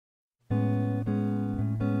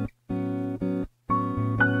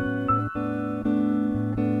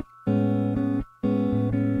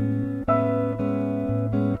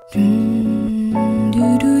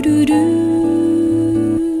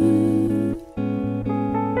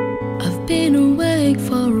been awake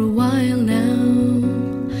for a while now.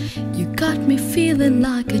 You got me feeling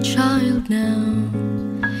like a child now.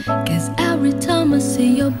 Cause every time I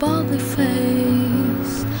see your bubbly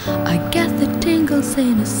face, I get the tingles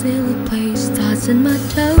in a silly place. Starts in my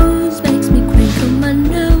toes, makes me crinkle my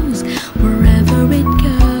nose. Wherever it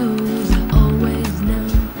goes, I always know.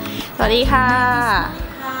 สวัสดีค่ะ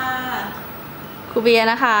ครูเบียร์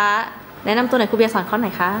นะคะแนะนำตัวหน่อยครูเบียร์สอนคอร์สไหน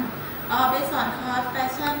คะไปสอนคอร์สแฟ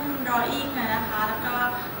ชั่นดรออิ่งนะคะแล้วก็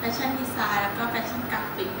แฟชั่นดีไซน์แล้วก็แฟชั่นกรา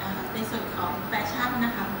ฟิกนะคะในส่วนของแฟชั่นน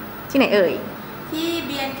ะคะที่ไหนเอ่ยที่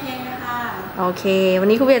BNK ค่ะโอเควัน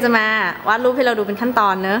นี้ครูเบียร์จะมาวาดรูปให้เราดูเป็นขั้นตอ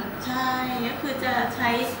นเนอะใช่ก็คือจะใช้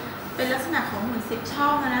เป็นลักษณะของเหมือน10 ช่อ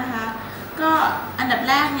งนะคะก็อันดับ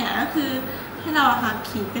แรกเนี่ยก็คือให้เราค่ะ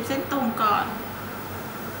ขีดเป็นเส้นตรงก่อน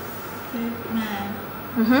มา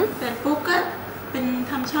เสร็จปุ๊บก็เป็น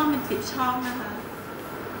ทำช่องเป็น10 ช่องนะคะ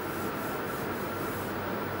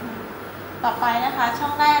ต่อไปนะคะช่อ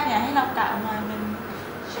งแรกเนี่ยให้เรากะออกมาเป็น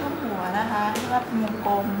ช่วงหัวนะคะที่ว่าเป็นวงก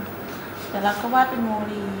ลมเดี๋ยวเราก็วาดเป็นโม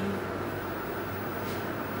ลี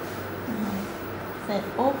เสร็จ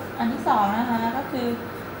ปุ๊บอันที่2นะคะก็คือ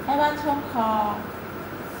ให้วาดช่วงคอ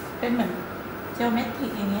เป็นเหมือนเจโอเมตริ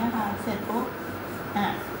กอย่างนี้ค่ะเสร็จปุ๊บ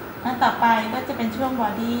อันต่อไปก็จะเป็นช่วงบอ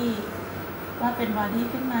ดี้วาดเป็นบอดี้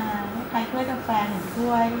ขึ้นมาให้คล้ายถ้วยกาแฟ1 ถ้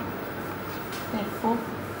วยเสร็จปุ๊บ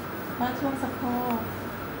วาดช่วงสะโพก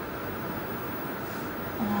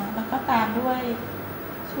แล้วก็ตามด้วย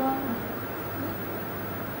ช่วง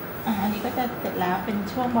อันนี้ก็จะเสร็จแล้วเป็น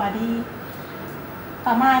ช่วงบอดี้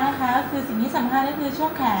ต่อมานะคะก็คือสิ่งที่สำคัญก็คือช่ว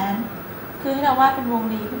งแขนคือให้เราวาดเป็นวง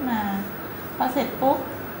รีขึ้นมาพอเสร็จปุ๊บ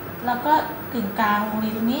เราก็กึ่งกลางวงรี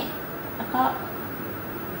ตรงนี้แล้วก็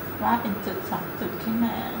วาดเป็นจุด2 จุดขึ้นม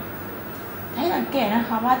าให้สังเกตนะค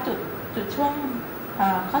ะว่าจุดช่วง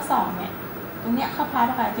ข้อศอกเนี่ยตรงเนี้ยข้อพับ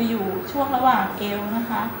ค่ะจะอยู่ช่วงระหว่างเอวนะ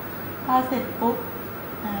คะพอเสร็จปุ๊บ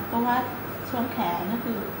ก็วาดช่วงแขนก็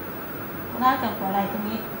คือลากจากหัวไหล่ตรง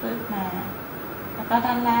นี้ปึ๊บมาแล้วก็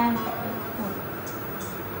ด้านล่าง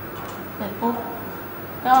เสร็จปุ๊บ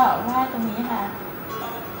ก็วาดตรงนี้ค่ะ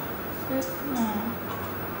ปึ๊บมา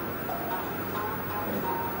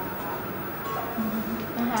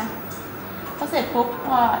นะคะพอเสร็จปุ๊บพ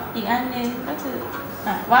ออีกอันนึงก็คือ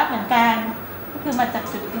วาดเหมือนกันก็คือมาจาก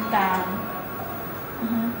จุดกลาง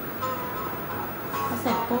พอเส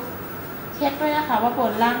ร็จปุ๊บเช็คด้วยนะคะว่าบ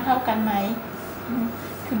นล่างเท่ากันไหม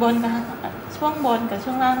คือบนนะคะช่วงบนกับ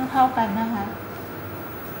ช่วงล่างเท่ากันนะคะ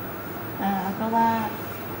ก็ว่า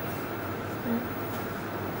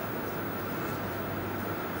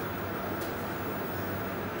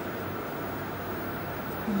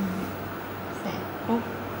เสร็จปุ๊บ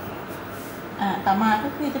ต่อมาก็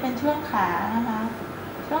คือจะเป็นช่วงขานะคะ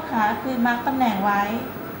ช่วงขาคือมาร์กตำแหน่งไว้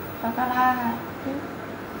แล้วก็ลาก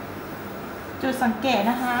จุดสังเกต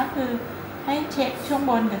นะคะคือให้เช็คช่วง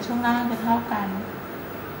บนกับช่วงล่างจะเท่ากัน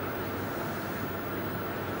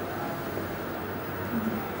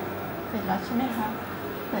เสร็จแล้วใช่ไหมคะ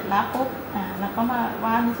เสร็จแล้วปุ๊บแล้วก็มาว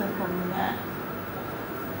าดในส่วนของเนื้อ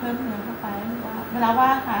เพิ่มเนื้อเข้าไปเวลาวา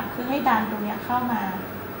ดค่ะคือให้ดันตรงนี้เข้ามา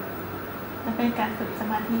จะเป็นการฝึกส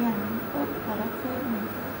มาธิอย่างนี้ปุ๊บแล้วก็ขึ้น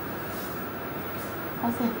พอ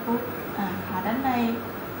เสร็จปุ๊บขาด้านใน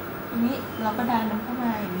ตรงนี้เราก็ดันมันเข้าม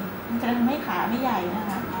าอย่างนี้มันจะทำให้ขาไม่ใหญ่นะ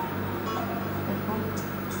คะเสร็จปุ๊บ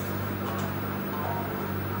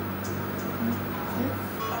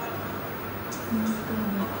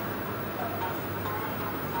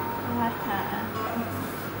วาดขา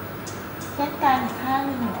เช่นกันอีกข้างห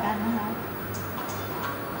นึ่งเหมือนกันนะคะ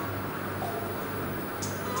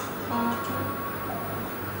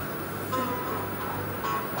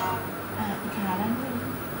ขาด้านนึง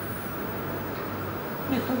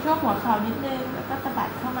หยุดตรงช่วงหัวเข่านิดนึงแล้วก็สะบัด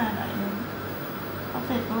เข้ามาหน่อยนึงพอเ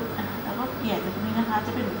สร็จปุ๊บแล้วก็เกลี่ยจากตรงนี้นะคะจ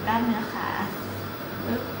ะเป็นกล้ามเนื้อขา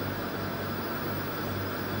ปึ๊บ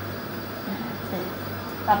เสร็จ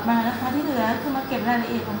ต่อมานะคะที่เหลือคือมาเก็บรายละ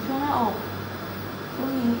เอียดของช่วงหน้าอกช่วง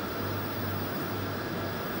นี้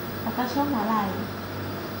แล้วก็ช่วงหัวไหล่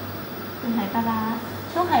เป็นไหปลาร้า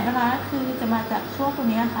ช่วงไหปลาร้าคือจะมาจากช่วงตรง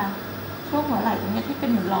นี้ค่ะช่วงหัวไหล่ตรงนี้ที่เป็น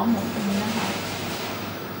เหมือนล้อหมุนตรงนี้นะคะ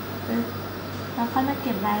แล้วค่อยมาเ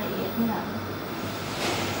ก็บรายละเอียดที่หลัง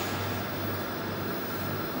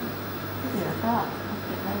ที่เหลือก็เ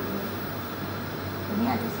ก็บรายละเอียดตรงนี้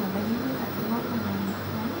อาจจะสูงไปนิดนึงอาจจะลดลงมา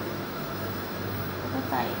แล้วก็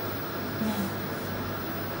ใส่เนี่ย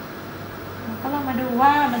ก็ลองมาดูว่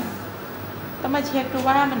ามันต้องมาเช็คดู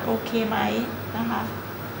ว่ามันโอเคไหมนะคะ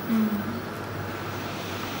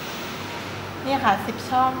เนี่ยค่ะ10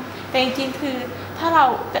 ช่องแต่จริงๆคือถ้าเ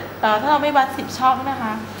ราไม่วัด10 ช่องนะค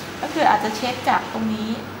ะก็คืออาจจะเช็คจากตรง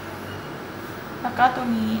นี้แล้วก็ตรง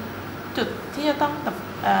นี้ จุดที่จะต้อง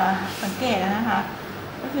สังเกตนะคะ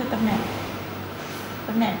ก็คือตำแหน่งต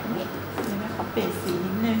รงนี้เดี๋ยวขอเปลี่ยนสี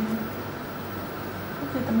นิดนึงก็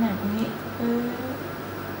คือตำแหน่งตรงนี้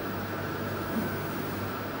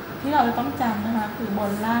ที่เราจะต้องจำนะคะคือบ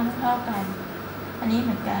นล่างเท่ากันอันนี้เห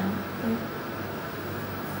มือนกัน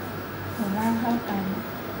บนล่างเท่ากัน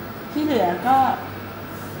ที่เหลือก็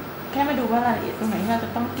แค่มาดูว่ารายละเอียดตรงไหนที่เราจ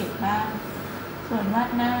ะต้องเก็บบ้างส่วนวาด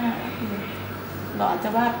หน้าคือเราอาจจะ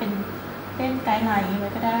วาดเป็นเส้นไกด์ไลน์ไว้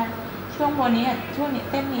ก็ได้ช่วงบนนี้ช่วงนี้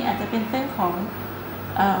เส้นนี้อาจจะเป็นเส้นของ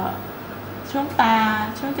ช่วงตา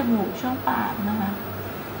ช่วงจมูกช่วงปากนะคะ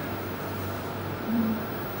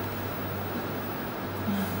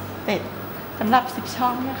เสร็จสำหรับ10 ช่อ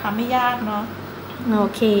งนะคะไม่ยากเนาะโอ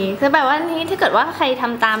เคคือแบบว่านี้ถ้าเกิดว่าใครท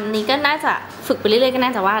ำตามนี้ก็น่าจะฝึกไปเรื่อยๆก็น่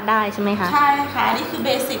าจะวาดได้ใช่ไหมคะใช่ค่ะนี่คือเบ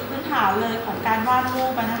สิกพื้นฐานเลยของการวาดรู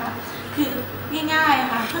ปนะคะคือง่าย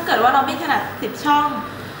ๆค่ะถ้าเกิดว่าเราไม่ถนัด10 ช่อง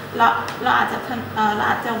เราอาจ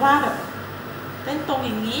จะวาดแบบเส้นตรงอ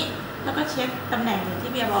ย่างนี้แล้วก็เช็คตำแหน่งอย่าง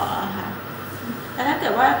ที่เบียร์บอกค่ะแต่ถ้าเกิ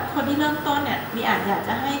ดว่าคนที่เริ่มต้นเนี่ยมีอาจอยากจ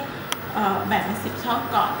ะให้แบ่งเป็น10 ช่อง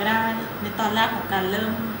ก่อนก็ได้ในตอนแรกของการเริ่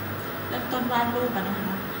มต้นวาดรูปนะค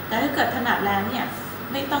ะแต่ถ้าเกิดถนัดแล้วเนี่ย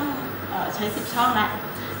ไม่ต้องใช้10 ช่องละ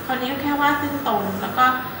คราวนี้แค่วาดเส้นตรงแล้วก็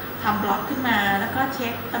ทำบล็อกขึ้นมาแล้วก็เช็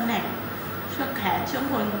คตำแหน่งช่วงแขนช่วง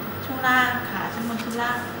บนช่วงล่างขาช่วงบนช่วงล่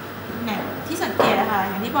างตำแหน่งที่สังเกตนะคะ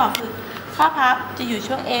อย่างที่บอกคือข้อพับจะอยู่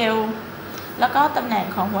ช่วงเอวแล้วก็ตำแหน่ง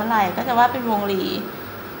ของหัวไหล่ก็จะวาดเป็นวงรี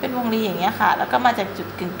อย่างเงี้ยค่ะแล้วก็มาจากจุด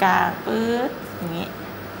กึ่งกลางปื๊ดอย่างนี้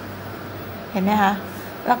เห็นไหมคะ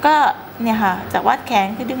แล้วก็เนี่ยค่ะจากวาดแขน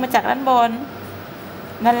คือดึงมาจากด้านบน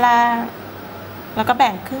ด้านล่างแล้วก็แ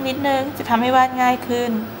บ่งครึ่งนิดนึงจะทำให้วาดง่ายขึ้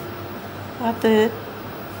นวาดปื๊ด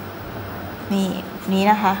นี่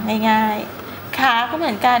นะคะง่ายๆขาก็เห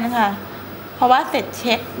มือนกันค่ะเพราะว่าเสร็จเ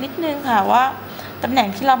ช็คนิดนึงค่ะว่าตำแหน่ง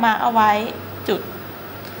ที่เรามาเอาไว้จุด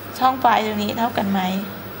ช่องปลายตรงนี้เท่ากันไหม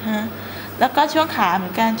ฮะแล้วก็ช่วงขาเหมื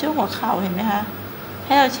อนกันช่วงหัวเข่าเห็นไหมคะใ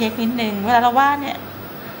ห้เราเช็คนิดนึงเวลาเราวาดเนี่ย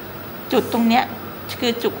จุดตรงเนี้ยคื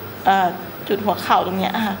อจุดหัวเข่าตรงเนี้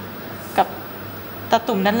ยค่ะกับตะ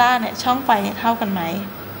ตุ่มด้านล่างเนี่ยช่องไฟเนี่ยเท่ากันไหม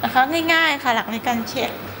นะคะง่ายๆค่ะหลักในการเช็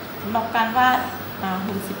คสำหรับการวาด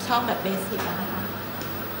หุ่น10 ช่องแบบเบสิกนะคะ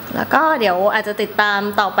แล้วก็เดี๋ยวอาจจะติดตาม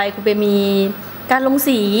ต่อไปคุณเบมีการลง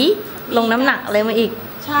สีลงน้ำหนักอะไรมาอีก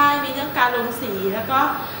ใช่มีเรื่องการลงสีแล้วก็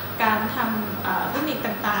การทำเทคนิค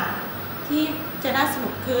ต่างๆที่จะน่าสนุ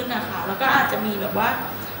กขึ้นนะคะแล้วก็อาจจะมีแบบว่า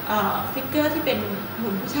ฟิกเกอร์ที่เป็น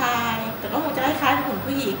หุ่นผู้ชายแต่ก็คงจะคล้ายๆหุ่น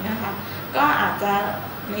ผู้หญิงนะคะก็อาจจะ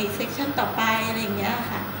ในเซกชันต่อไปอะไรอย่างเงี้ย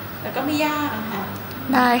ค่ะแล้วก็ไม่ยากค่ะ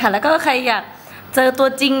ได้ค่ะแล้วก็ใครอยากเจอตัว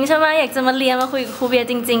จริงใช่ไหมอยากจะมาเรียนมาคุยกับครูเบียร์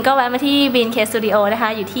จริงๆก็แวะมาที่ BNK Studio นะค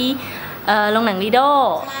ะอยู่ที่โรงหนังลีโด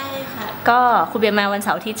ใช่ค่ะก็ครูเบียร์มาวันเส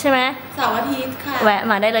าร์อาทิตย์ใช่ไหมเสาร์อาทิตย์ค่ะแวะ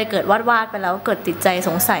มาได้เลยเกิดวาดไปแล้วเกิดติดใจส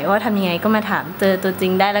งสัยว่าทำยังไงก็มาถามเจอตัวจริ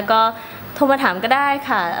งได้แล้วก็โทรมาถามก็ได้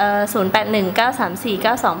ค่ะ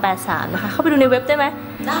0819349283นะคะเข้าไปดูในเว็บได้ไหม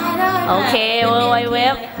ได้โอเค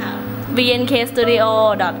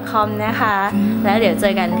www.bnkstudio.com นะคะแล้วเดี๋ยวเจ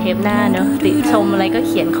อกันเทปหน้าเนอะติชมอะไรก็เ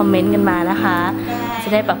ขียนคอมเมนต์กันมานะคะจะ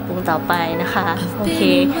ได้ปรับปรุงต่อไปนะคะโอเค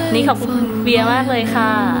นี่ขอบคุณเบียร์มากเลยค่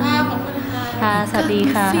ะค่ะสวัสดี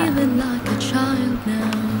ค่ะ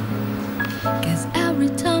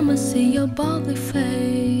Every time I see your bubbly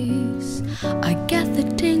face, I get the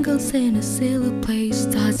tingles in a silly place.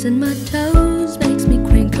 Starts in my toes, makes me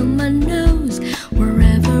crinkle my nose.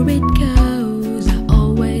 Wherever it goes, I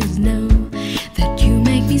always know that you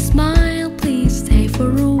make me smile. Please stay for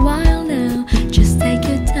a while now. Just take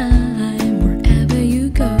your time wherever you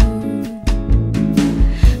go.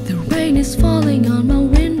 The rain is falling on my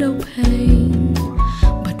window pane,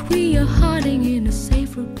 but we are hiding in a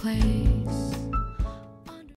safer place.